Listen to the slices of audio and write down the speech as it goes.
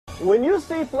When you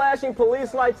see flashing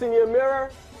police lights in your mirror,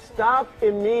 stop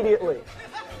immediately.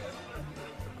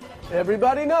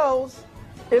 Everybody knows,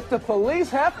 if the police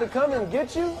have to come and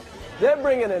get you, they're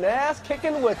bringing an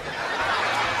ass-kicking with them.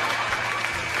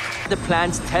 The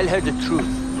plans, tell her the truth.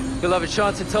 You'll have a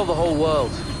chance to tell the whole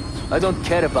world. I don't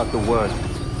care about the world.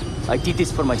 I did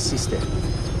this for my sister.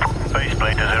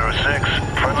 Baseplate to 06.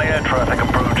 Friendly air traffic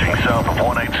approaching south of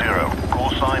 180. Call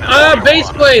sign is...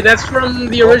 Baseplate! That's from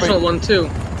the original one, too.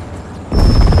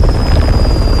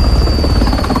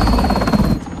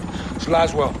 It's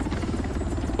Laswell.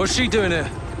 What's she doing here?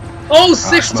 Oh,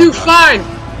 625!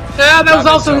 Yeah, that was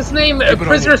also his name,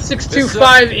 Prisoner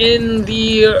 625 in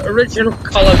the original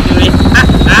Call of Duty.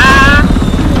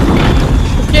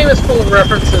 This game is full of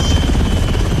references.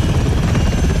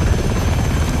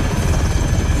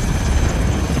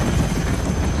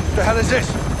 The hell is this?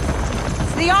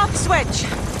 It's the off switch.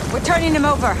 We're turning him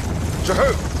over. To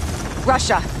who?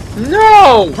 Russia.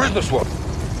 No! Prisoner swap.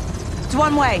 It's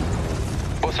one way.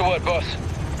 What's the word, boss?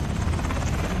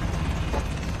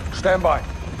 Stand by.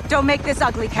 Don't make this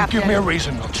ugly, Captain. Give me a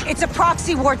reason not to. It's a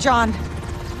proxy war, John.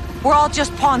 We're all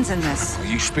just pawns in this. Well,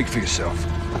 you speak for yourself.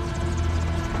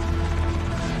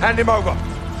 Hand him over.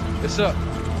 Yes, sir.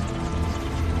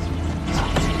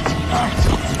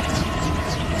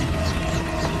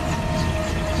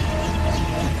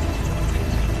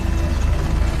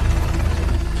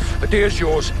 Idea's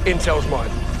yours, intel's mine.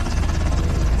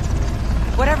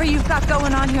 Whatever you've got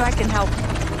going on here, I can help.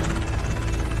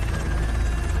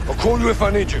 I'll call you if I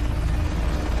need you.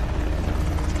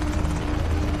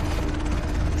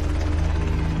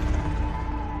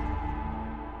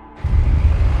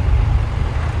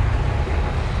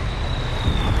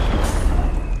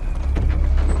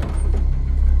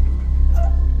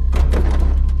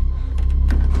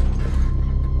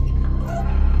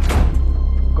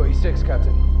 Got you 6,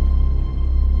 Captain.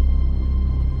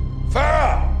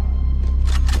 Farah!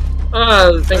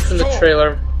 The thing from the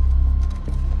trailer.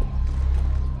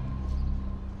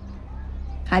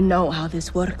 I know how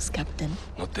this works, Captain.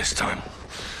 Not this time.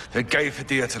 They gave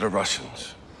Hadir to the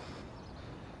Russians.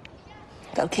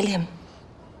 They'll kill him.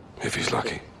 If he's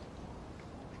lucky.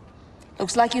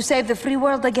 Looks like you saved the free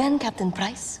world again, Captain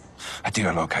Price.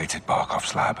 Hadir located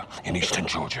Barkov's lab in eastern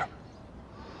Georgia.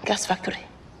 Gas factory.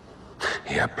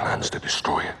 He had plans to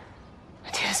destroy it.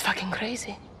 It is fucking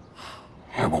crazy.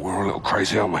 Yeah, but we're a little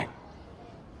crazy, aren't we?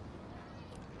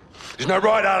 Isn't that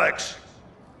right, Alex?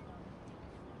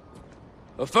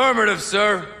 Affirmative,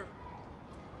 sir.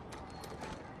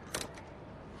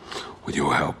 With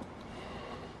your help,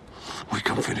 we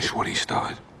can finish what he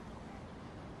started.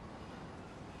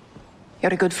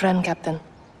 You're a good friend, Captain.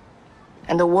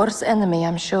 And the worst enemy,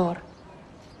 I'm sure.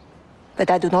 But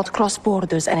I do not cross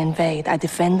borders and invade. I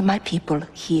defend my people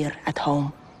here at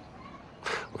home.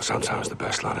 Well, sometimes the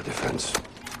best line of defense.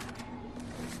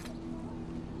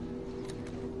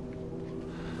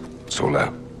 It's all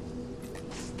there.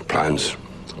 Plans,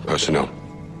 personnel.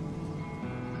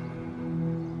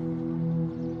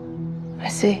 I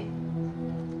see.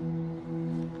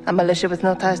 A militia with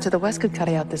no ties to the West could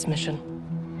carry out this mission.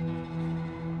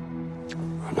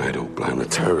 And they'd all blame the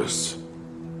terrorists,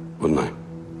 wouldn't they?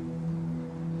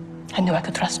 I knew I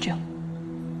could trust you.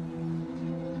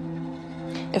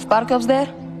 If Barkov's there,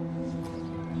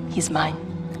 he's mine.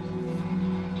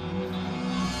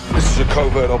 This is a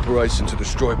covert operation to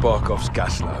destroy Barkov's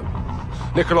gas lab.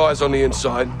 Nikolai's on the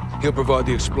inside. He'll provide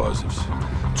the explosives.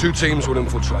 2 teams will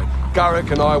infiltrate. Garrick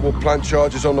and I will plant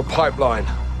charges on the pipeline.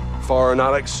 Farah and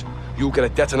Alex, you'll get a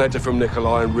detonator from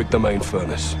Nikolai and rig the main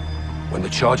furnace. When the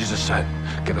charges are set,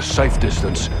 get a safe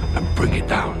distance and bring it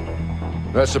down.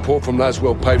 That support from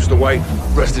Laswell paves the way.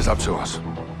 Rest is up to us.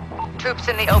 Troops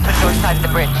in the open door side of the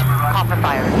bridge. Copper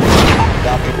fire.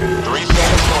 Copy. 3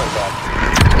 seconds going back.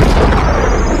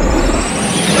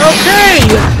 Okay!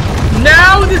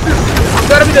 Now this is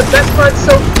gonna be the best part,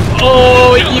 so...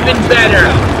 Oh, even better.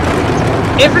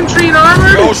 Infantry and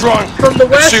armor from the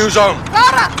west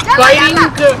fighting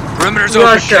Perimeter's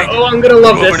Russia. Oh, I'm gonna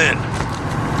love this. In.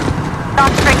 The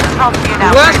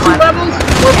last 2 levels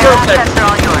were perfect.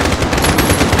 All yours.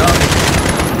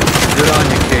 Good on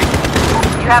you, Kate.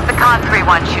 You have the con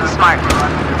 3-1. Shoot smart.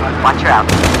 Watch her out.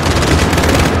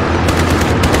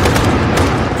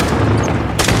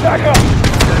 Back up!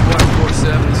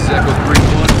 147, Echo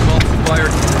 3-1, call for fire.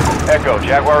 Echo,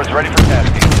 Jaguar is ready for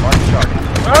tasking. Mark the target.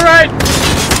 Alright.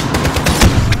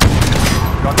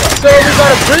 So we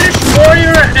got a British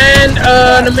warrior and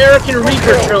an American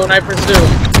Reaper drone, I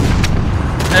presume.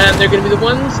 And they're gonna be the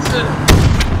ones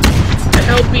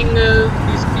helping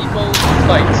these people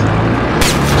fight.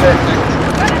 Perfect.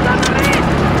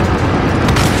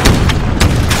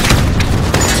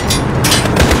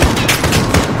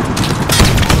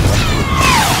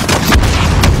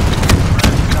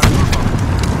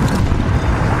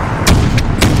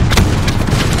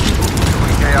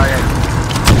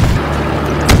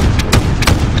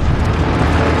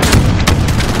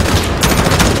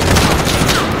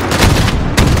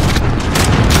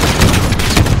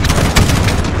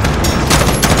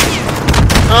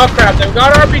 crap. They've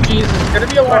got RPGs. It's gonna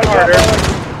be a lot harder.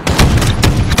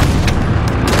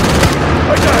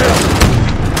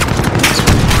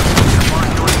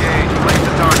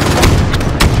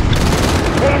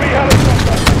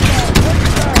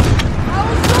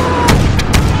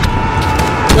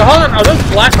 So hold on, are those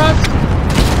Blackhawks?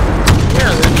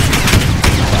 Yeah, they're...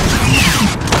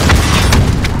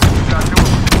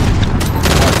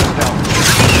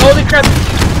 Holy crap.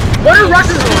 What are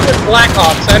Russians doing with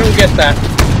Blackhawks? I don't get that.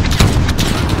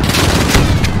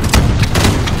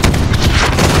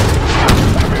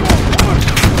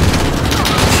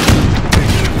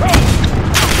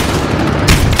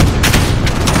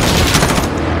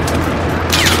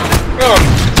 Oh,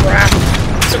 crap.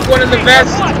 Took one in the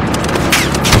vest.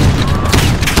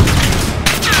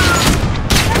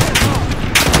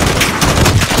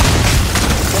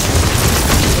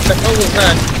 What the hell was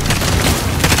that?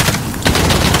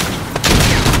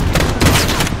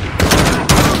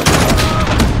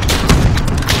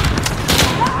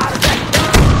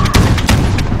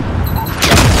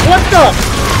 What the?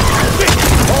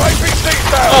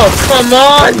 Oh, come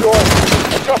on!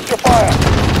 Adjust your fire.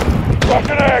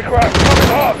 Russian aircraft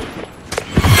coming up.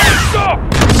 Stop!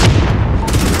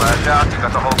 Flash out, you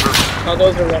got the whole group. Oh,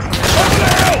 those are Russian.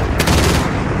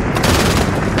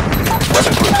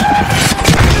 Weapons loose.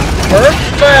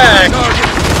 Perfect!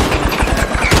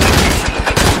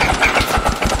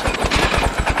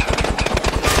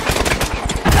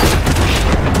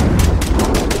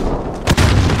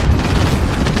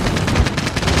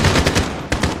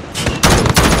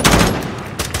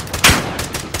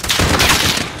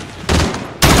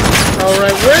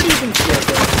 Alright, where do you think you're going?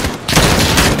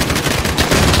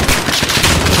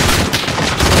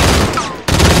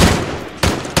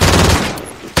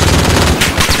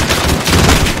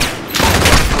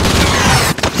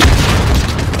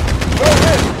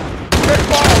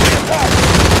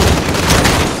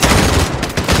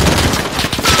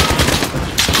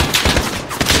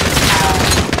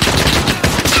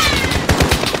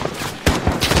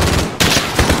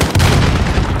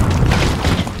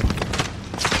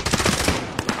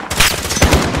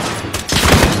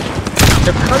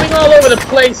 They're coming all over the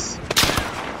place.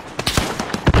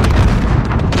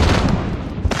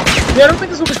 Yeah, I don't think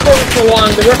this will be going for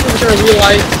long. The Russians are going to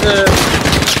realize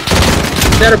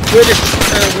that a British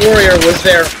warrior was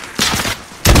there.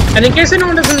 And in case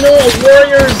anyone doesn't know, a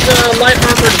warrior's light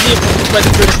armored vehicle is by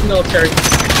the British military.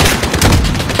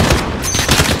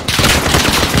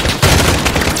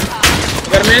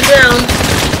 Got a man down.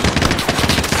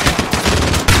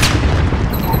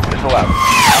 Missile out.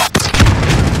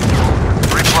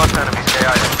 3+ enemies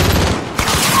KIA.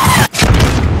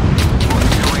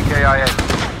 2 KIA.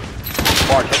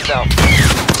 Mark, head down.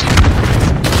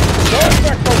 No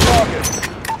effect on target.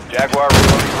 Jaguar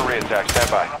reloading for re-attack. Stand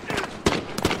by.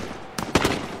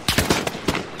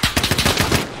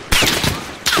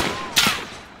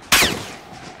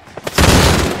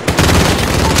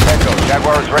 Echo,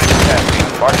 Jaguar is ready for test.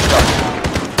 Mark start.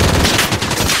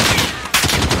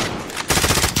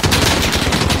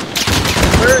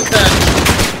 Where is that?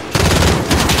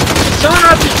 It's on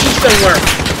RPG somewhere.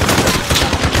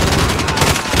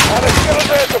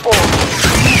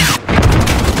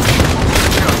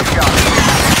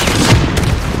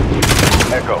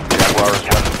 Echo, Jaguar is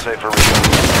weapon safe for reload.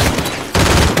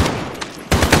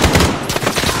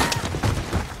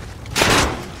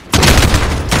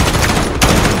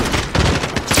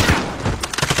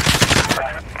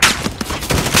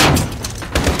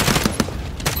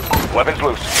 Weapons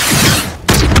loose.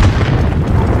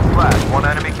 Flash, 1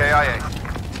 enemy KIA.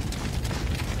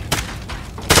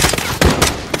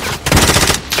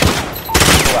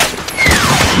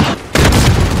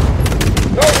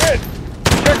 No hit!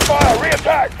 Check fire,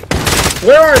 re-attack!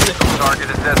 Where are they? Target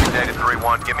is designated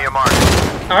 3-1. Give me a mark.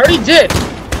 I already did.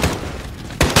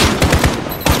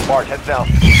 Mark, head down.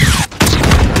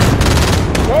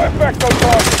 No effect on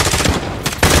target.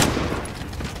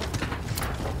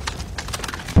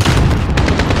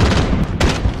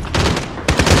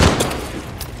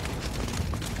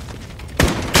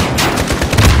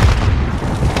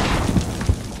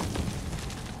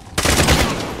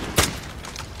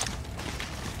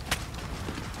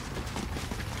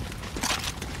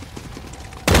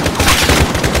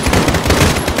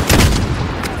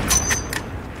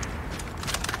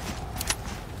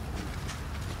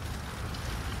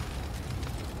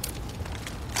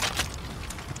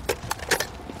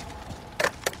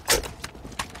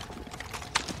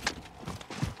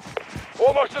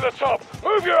 Almost to the top.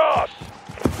 Move your ass.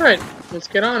 Alright, let's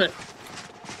get on it.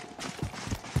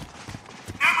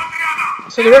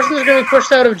 So the Russians are going to be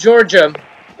pushed out of Georgia.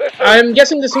 I'm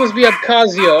guessing this must be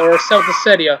Abkhazia or South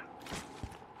Ossetia.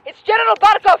 General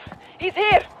Barkov! He's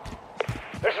here!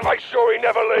 Let's make sure he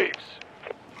never leaves.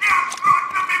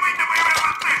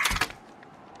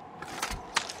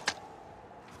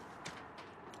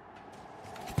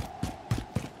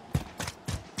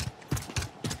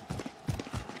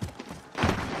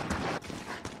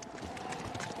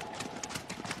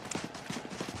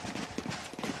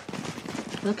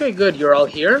 Okay, good. You're all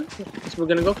here. So we're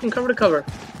gonna go from cover to cover.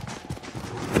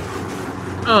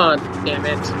 Oh, damn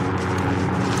it.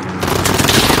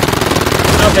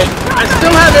 Okay, I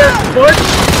still have air support.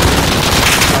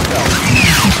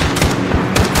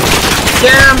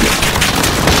 Damn!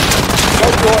 Go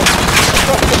for it.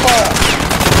 Trust the fire.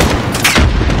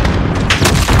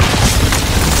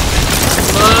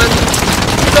 Come on.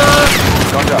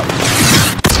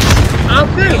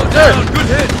 Okay, good. Good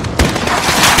hit.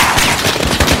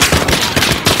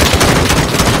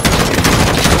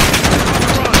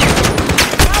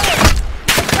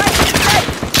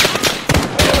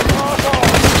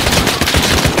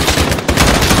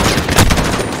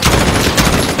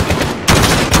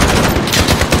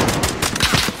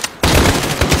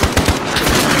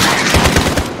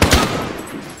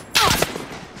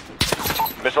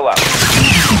 Missile out.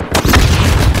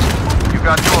 You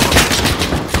got two of them.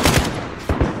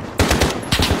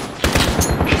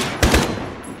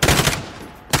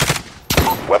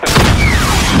 Weapons.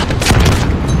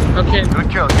 Okay, Good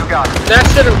kill. You got it. that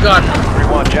should have gotten him.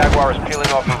 3-1. Jaguar is peeling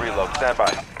off for reload. Stand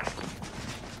by.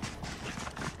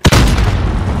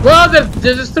 Well,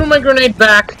 they just threw my grenade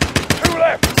back. Two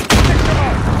left.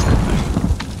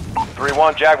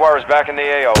 3-1. Jaguar is back in the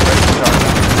AO. Ready to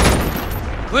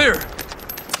start. Clear.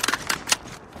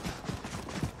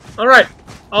 Alright,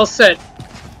 all set.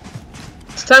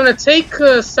 It's time to take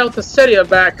South Ossetia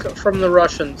back from the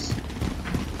Russians.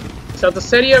 South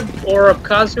Ossetia or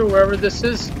Abkhazia, wherever this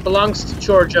is, belongs to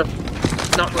Georgia,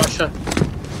 not Russia.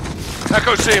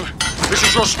 Echo team, this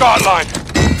is your start line.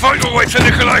 Fight your way to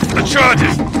Nikolai for the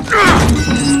charges.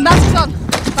 That's on!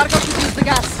 Barkov should use the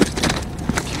gas.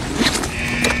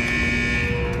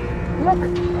 Look,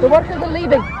 the workers are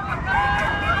leaving.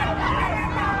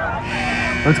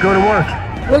 Let's go to work.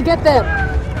 We'll get there.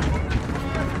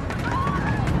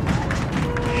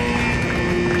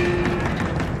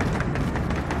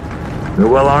 They're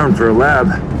well armed for a lab.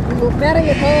 We're bearing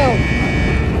it all.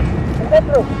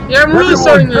 Yeah, I'm really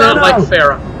starting to not like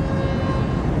Farah.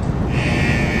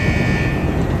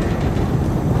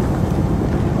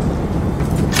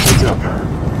 What's up?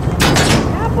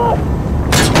 Apple!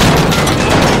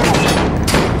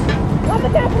 Let the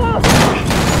gas off!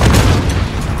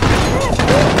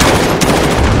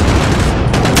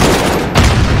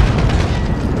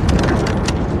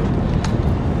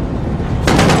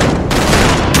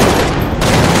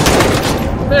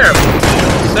 There.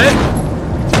 Set.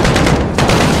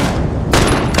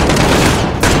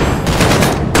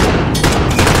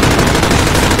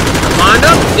 Come on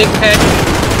up, dickhead.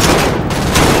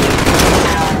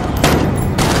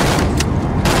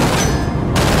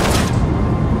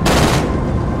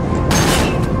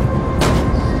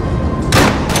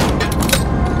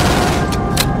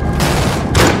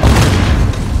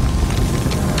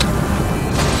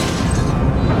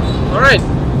 Alright.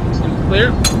 Seems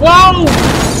clear. Whoa!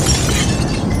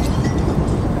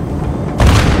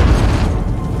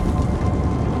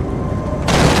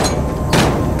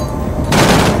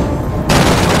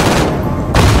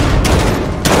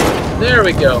 There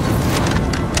we go.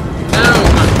 Now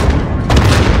it's not.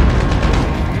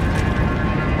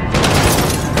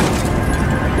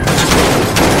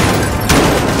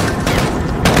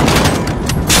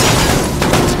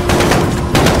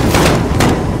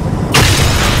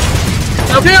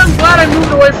 Okay, I'm glad I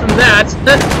moved away from that.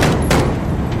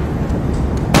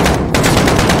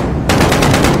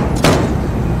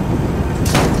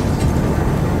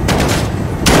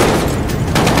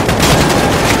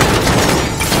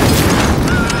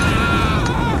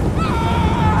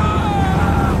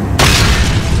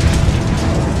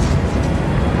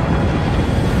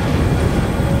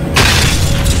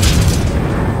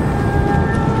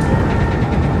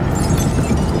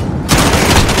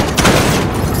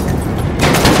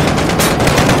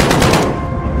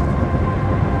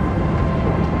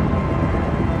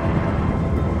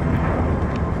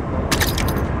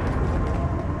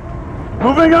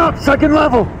 Moving up, second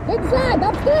level. Inside,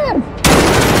 upstairs!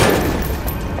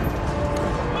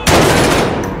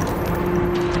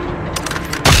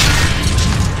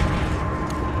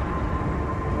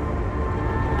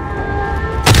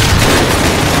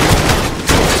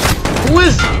 Who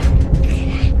is...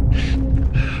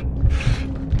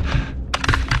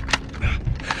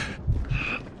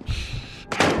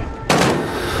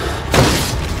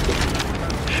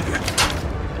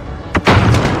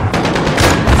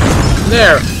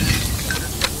 There.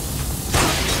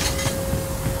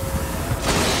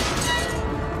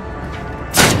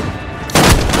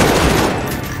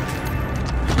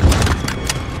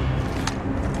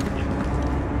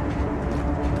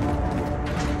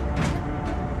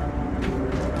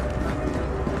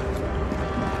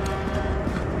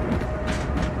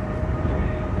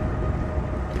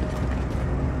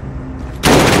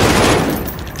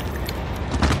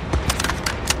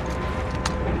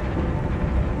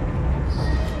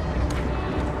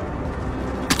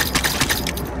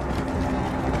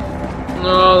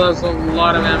 No, that's a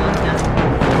lot of ammo here.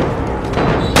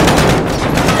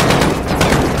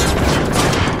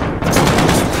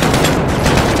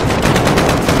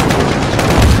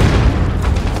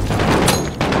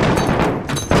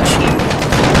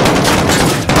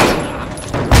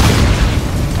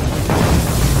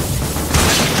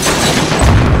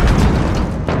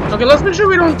 Okay, let's make sure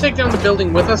we don't take down the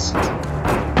building with us.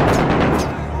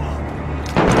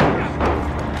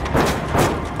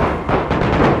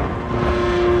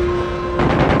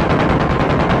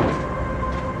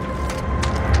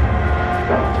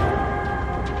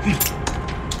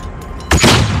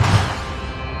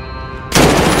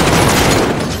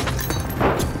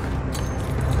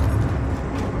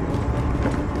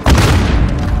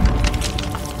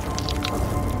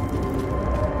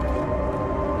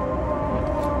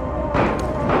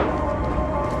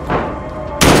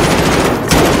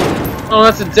 Oh,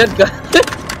 that's a dead guy.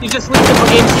 You just leaned him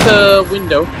against the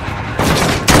window.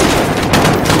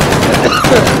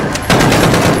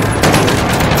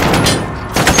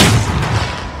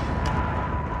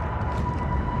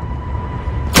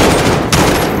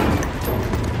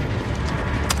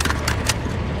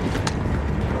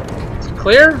 Is it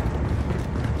clear?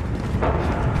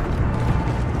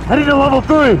 Heading to level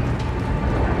 3.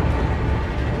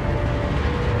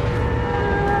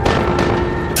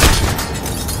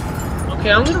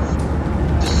 Okay, I'm gonna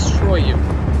destroy you.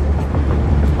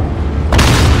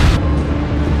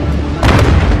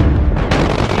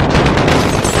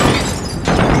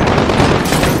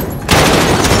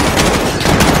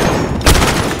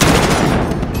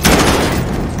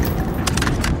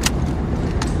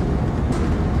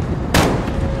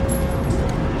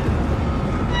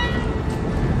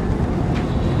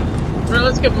 Alright,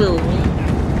 let's get moving.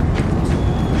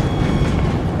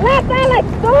 Left, Alex,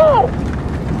 door!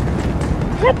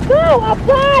 Let's go!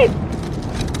 Outside!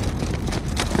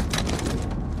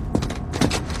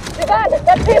 Ivan,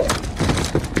 that's him!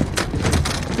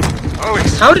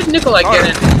 Alex! How did Nikolai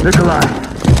get in? Nikolai!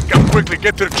 Come quickly,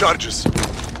 get their charges.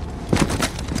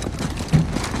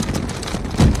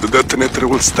 The detonator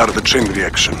will start the chain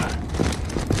reaction.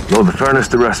 Load the furnace,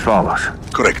 the rest follows.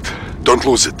 Correct. Don't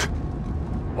lose it.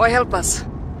 Why help us?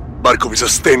 Barkov is a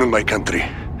stain on my country.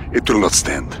 It will not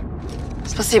stand.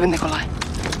 Спасибо, Nikolai.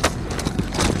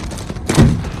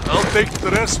 I'll take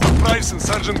the rest for Price and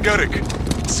Sergeant Garrick.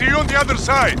 See you on the other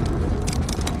side.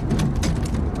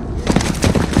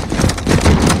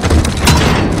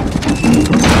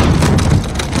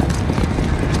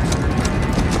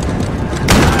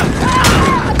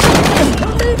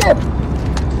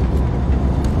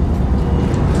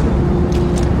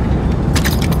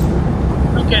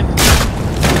 Okay.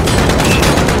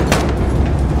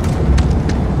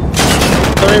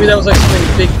 So maybe that was like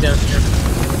something big down here.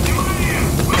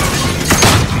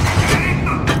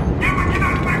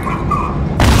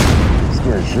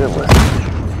 Scared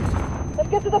shitless. Let's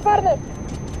get to the furnace!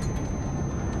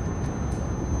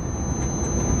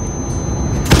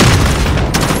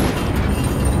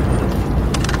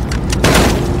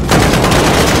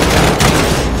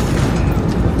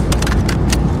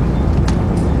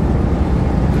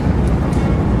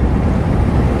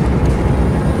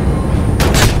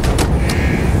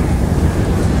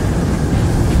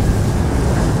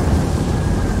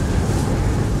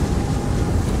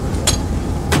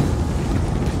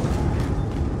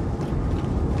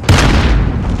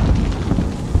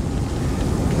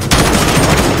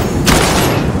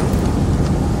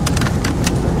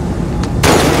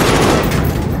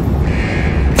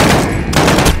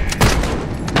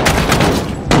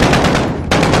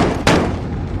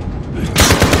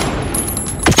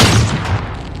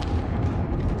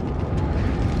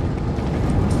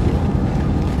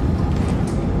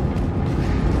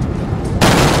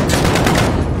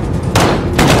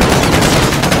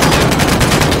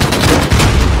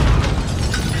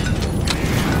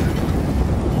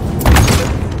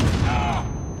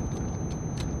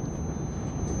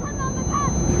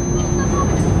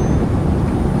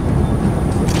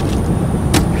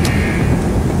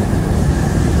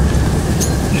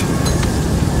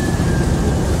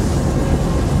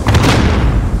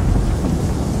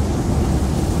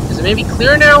 it maybe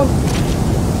clear now?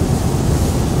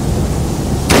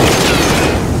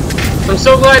 I'm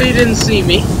so glad he didn't see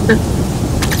me.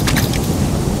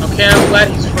 Okay, I'm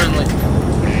glad he's friendly.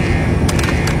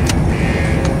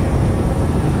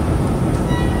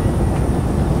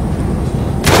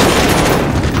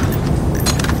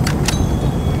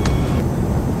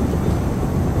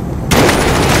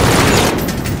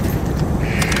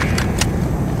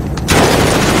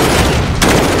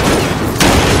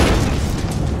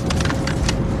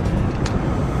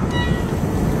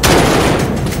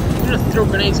 Throw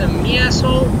grenades at me,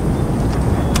 asshole.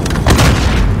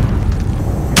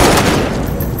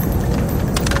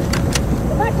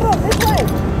 Back road, this way.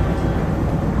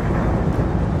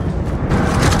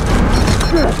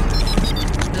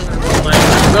 Oh my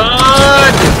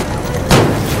god!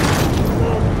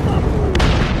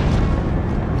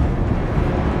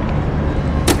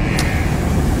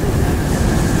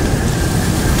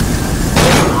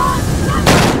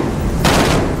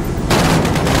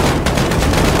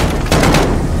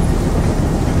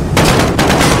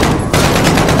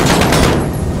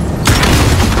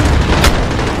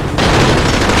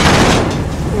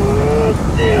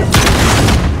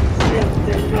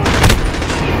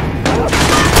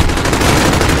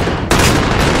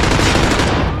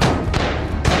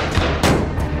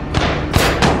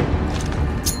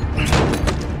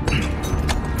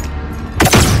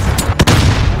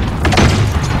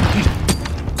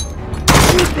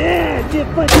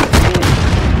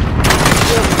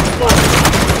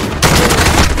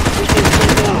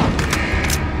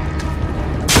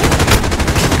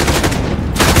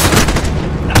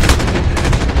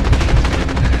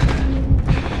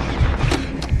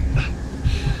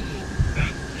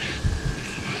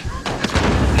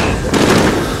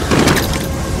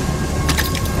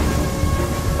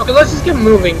 Okay, let's just get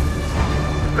moving.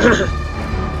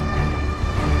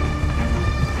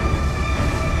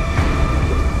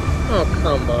 Oh,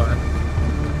 come on.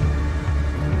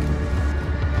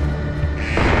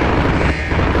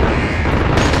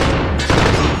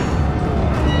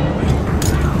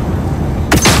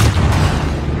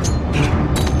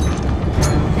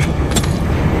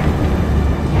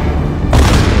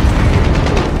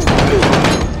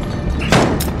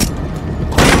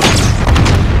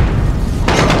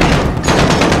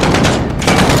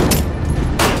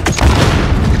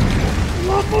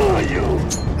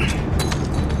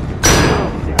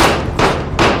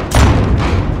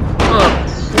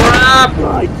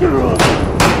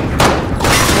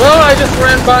 Well, I just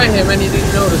ran by him and he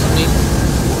didn't notice me.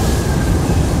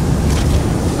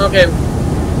 Okay,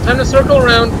 time to circle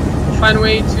around, find a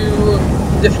way to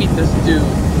defeat this dude.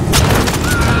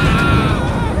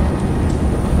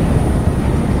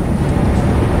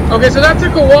 Okay, so that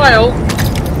took a while,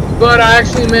 but I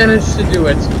actually managed to do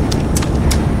it.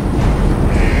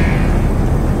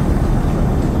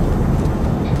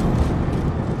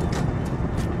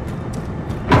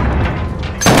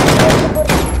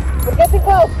 We're getting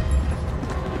close.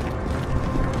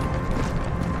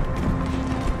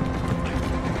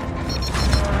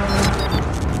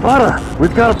 Barra,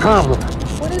 we've got a problem.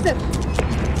 What is it?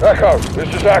 Echo,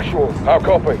 this is Actual. How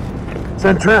copy?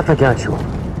 Send traffic, Actual.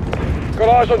 Got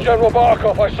eyes on General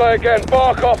Barkov. I say again,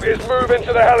 Barkov is moving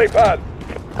to the helipad.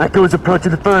 Echo is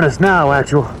approaching the furnace now,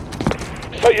 Actual.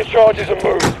 Set your charges and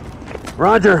move.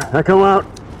 Roger, Echo out.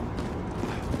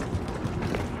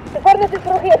 The furnace is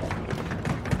through here.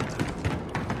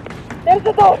 There's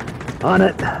the door. On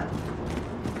it.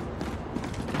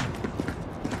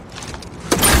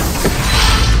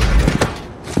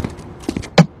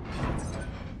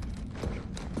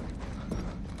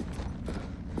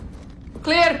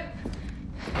 Clear!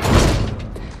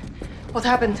 What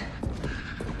happened?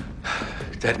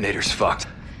 Detonator's fucked.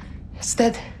 It's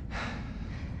dead.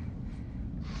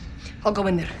 I'll go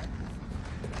in there.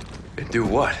 And do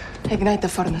what? Ignite the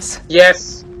furnace.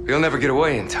 Yes. You'll never get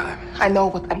away in time. I know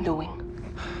what I'm doing.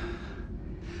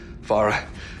 Farah,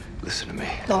 listen to me.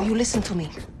 No, you listen to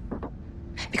me.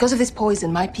 Because of this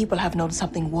poison, my people have known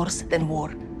something worse than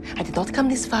war. I did not come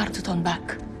this far to turn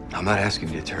back. I'm not asking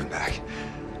you to turn back.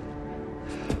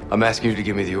 I'm asking you to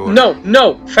give me the order. No,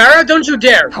 no. Farah, don't you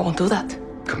dare. I won't do that.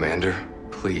 Commander,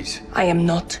 please. I am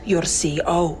not your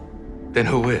CO. Then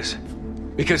who is?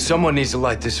 Because someone needs to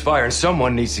light this fire and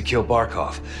someone needs to kill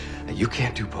Barkov. And you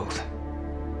can't do both.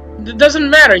 It doesn't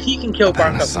matter. He can kill I've had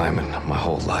an Barkov. assignment my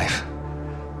whole life.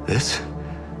 This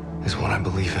is what I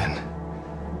believe in.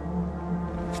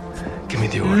 Give me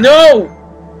the order. No!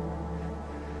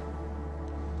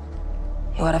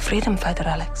 You are a freedom fighter,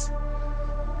 Alex.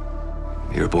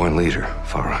 You're a born leader,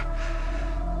 Farah.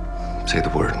 Say the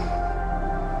word.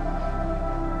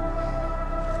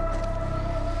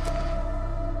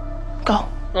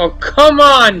 Oh, come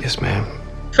on! Yes, ma'am.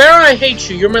 Farah, I hate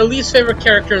you. You're my least favorite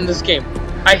character in this game.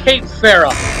 I hate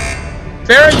Farah.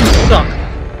 Farah, you suck.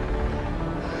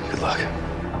 Good luck.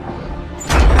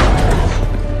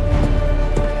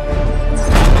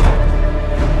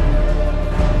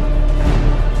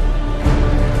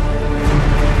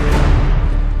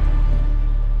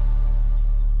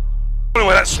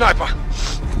 With that sniper.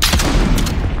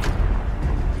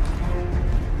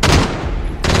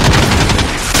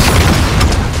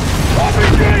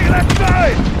 RPG, left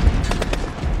side!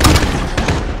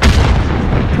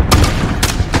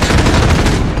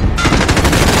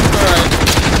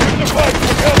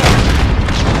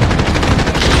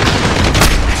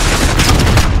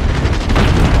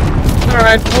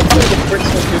 Alright, hopefully the Brits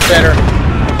will do better.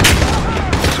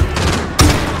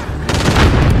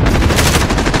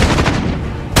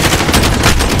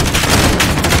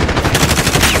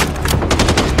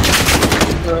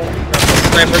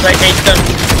 Snipers, I hate them.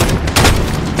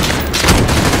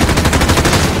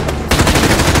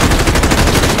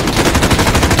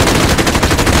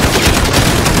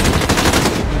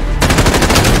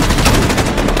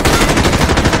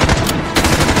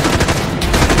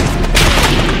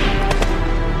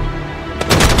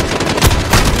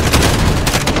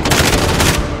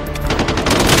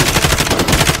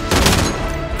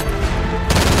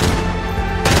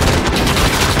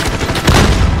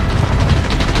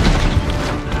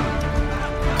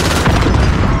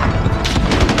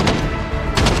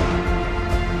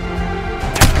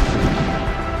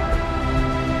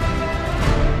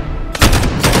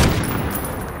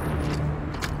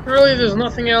 Really, there's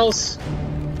nothing else.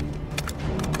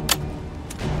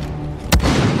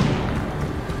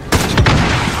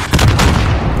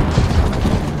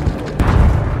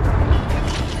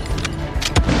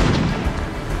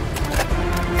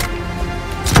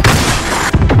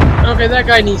 Okay, that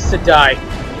guy needs to die.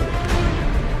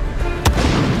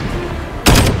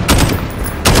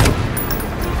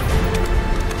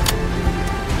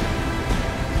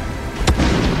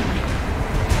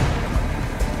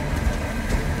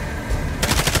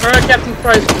 Alright, Captain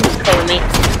Price, please cover me.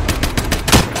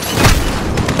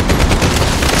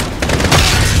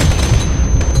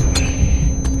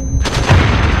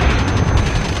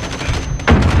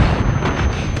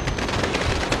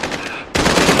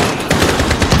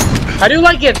 How do you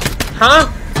like it? Huh?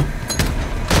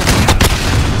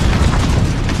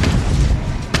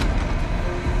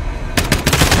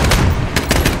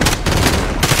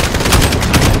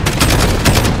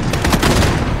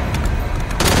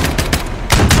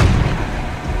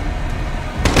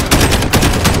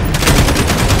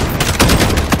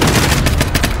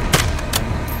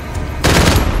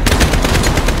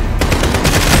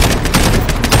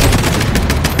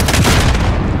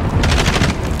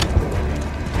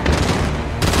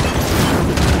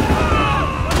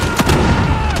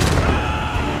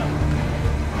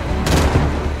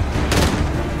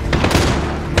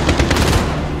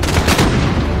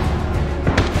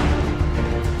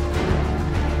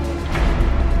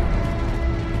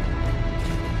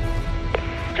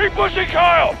 Keep pushing,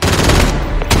 Kyle!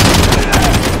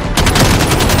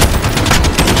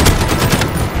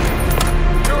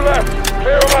 Two left.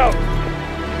 Clear them out.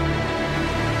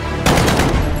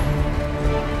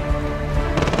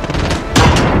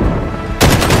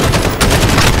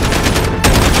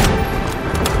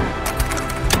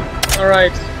 All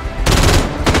right.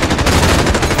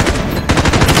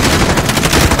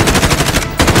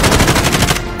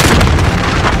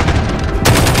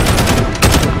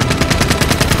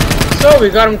 So we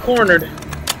got him cornered.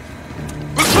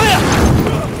 We're clear!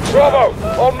 Bravo!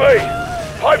 On me!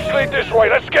 Pipes lead this way.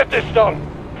 Let's get this done.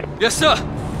 Yes, sir.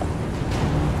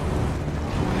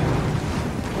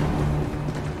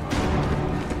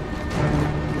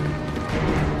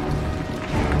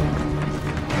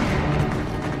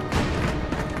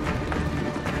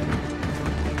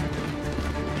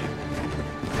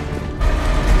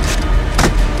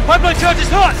 Pipeline charge is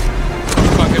hot!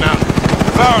 Fucking out.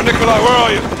 Farah, Nikolai, where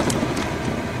are you?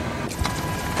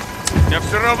 Мне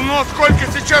все равно, сколько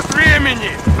сейчас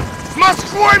времени! С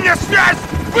Москвой мне связь!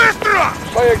 Быстро!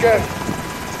 Say again.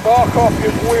 Barkov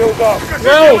is wheeled up.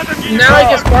 No! Now I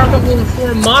guess Barkov will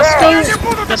inform Moscow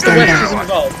that the West is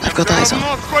involved. I've got eyes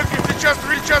on. Сколько сейчас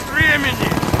времени!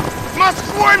 С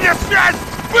Москвой мне связь!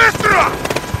 Быстро!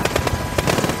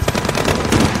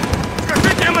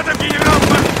 Скажите им это, генерал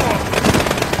Барков!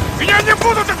 Меня не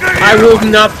будут игнорировать! I will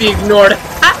not be ignored.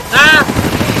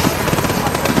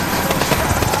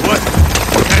 Вот,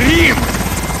 Рим!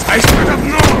 I should have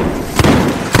known!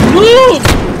 Move!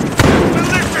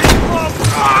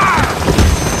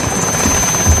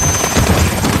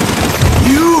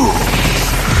 You!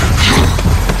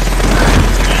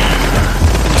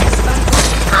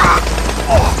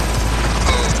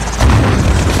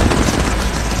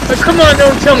 come on,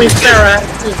 don't tell me Sarah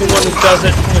is the one who does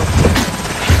it.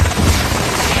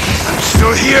 I'm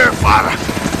still here, father.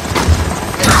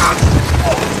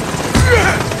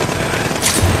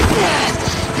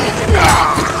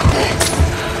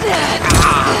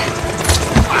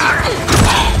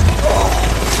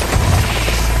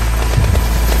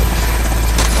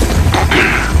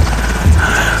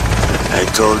 I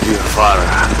told you, father,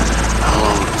 a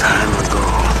long time ago.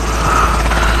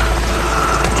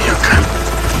 You can...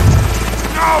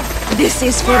 No! This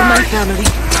is for my family.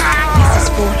 This is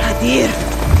for Hadir.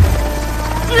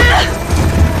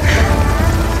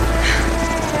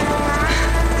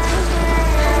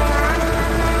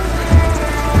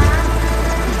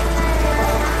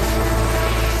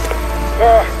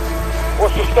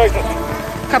 What's the status?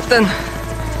 Captain,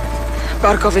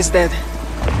 Barkov is dead.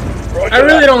 I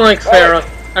really don't like Farah.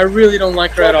 I really don't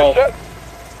like her at all.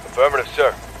 Affirmative,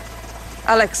 sir.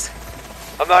 Alex.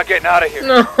 I'm not getting out of here.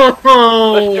 No.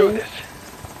 Let's do this.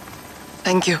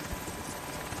 Thank you.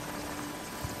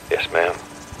 Yes, ma'am.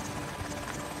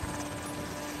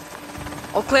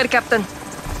 All clear, Captain.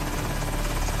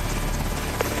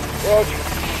 Roger.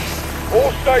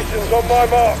 All stations on my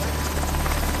mark.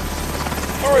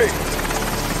 3,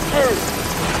 2,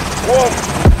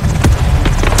 1.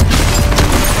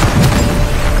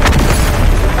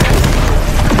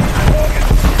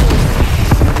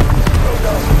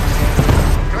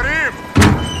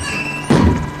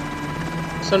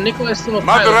 So Nikolai is still a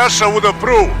pilot. Madrasa would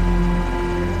approve.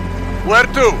 Where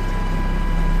to?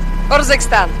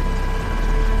 Kazakhstan.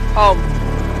 Home.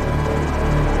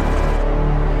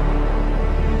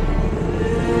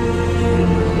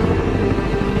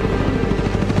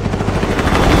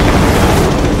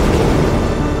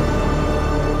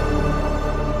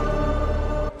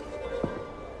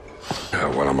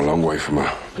 Well, I'm a long way from a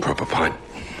proper pint.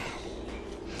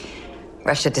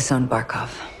 Russia disowned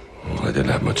Barkov. Well, they didn't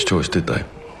have much choice, did they?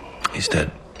 He's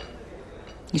dead.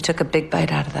 You took a big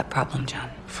bite out of that problem, John.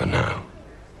 For now.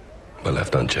 But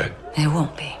left unchecked. It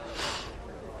won't be.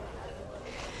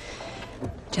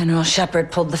 General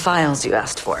Shepard pulled the files you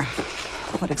asked for.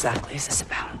 What exactly is this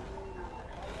about?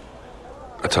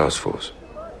 A task force.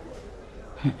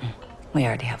 We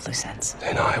already have loose ends.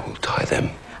 Then I will tie them.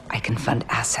 I can fund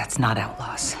assets, not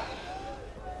outlaws.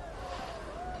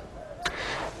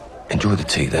 Enjoy the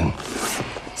tea, then.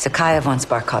 Sakayev wants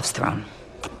Barkov's throne.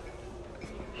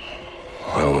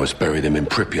 I almost buried him in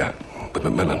Pripyat with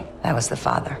Macmillan. That was the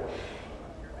father.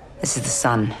 This is the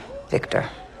son, Victor.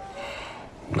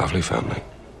 Lovely family.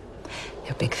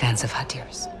 They're big fans of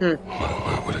Hadir's. Well,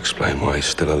 that would explain why he's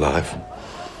still alive.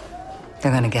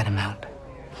 They're gonna get him out.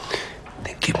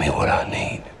 Then give me what I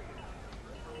need.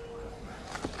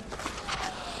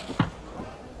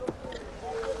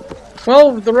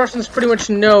 Well, the Russians pretty much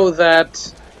know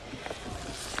that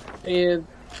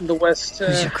the West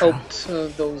helped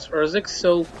those Urziks,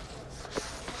 so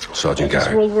Sergeant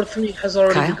Garrick. World War III has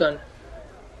already Kyle? begun.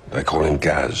 They call him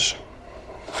Gaz.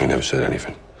 He never said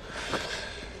anything.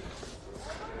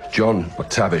 John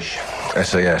McTavish,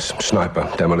 SAS, sniper,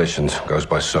 demolitions, goes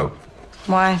by SOAP.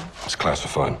 Why? It's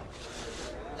classified.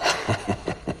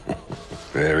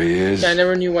 There he is. Yeah, I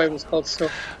never knew why it was called so.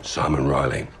 Simon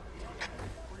Riley.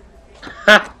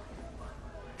 Ha!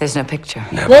 There's no picture.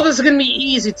 Never. Well, this is gonna be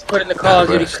easy to put in the Call of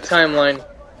Duty timeline.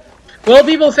 Well,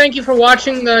 people, thank you for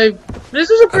watching. This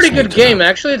was a pretty good game,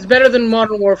 actually. It's better than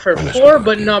Modern Warfare 4,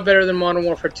 but not better than Modern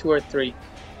Warfare 2 or 3.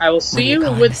 I will see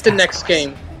you with the next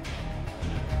game.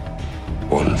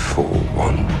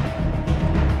 141.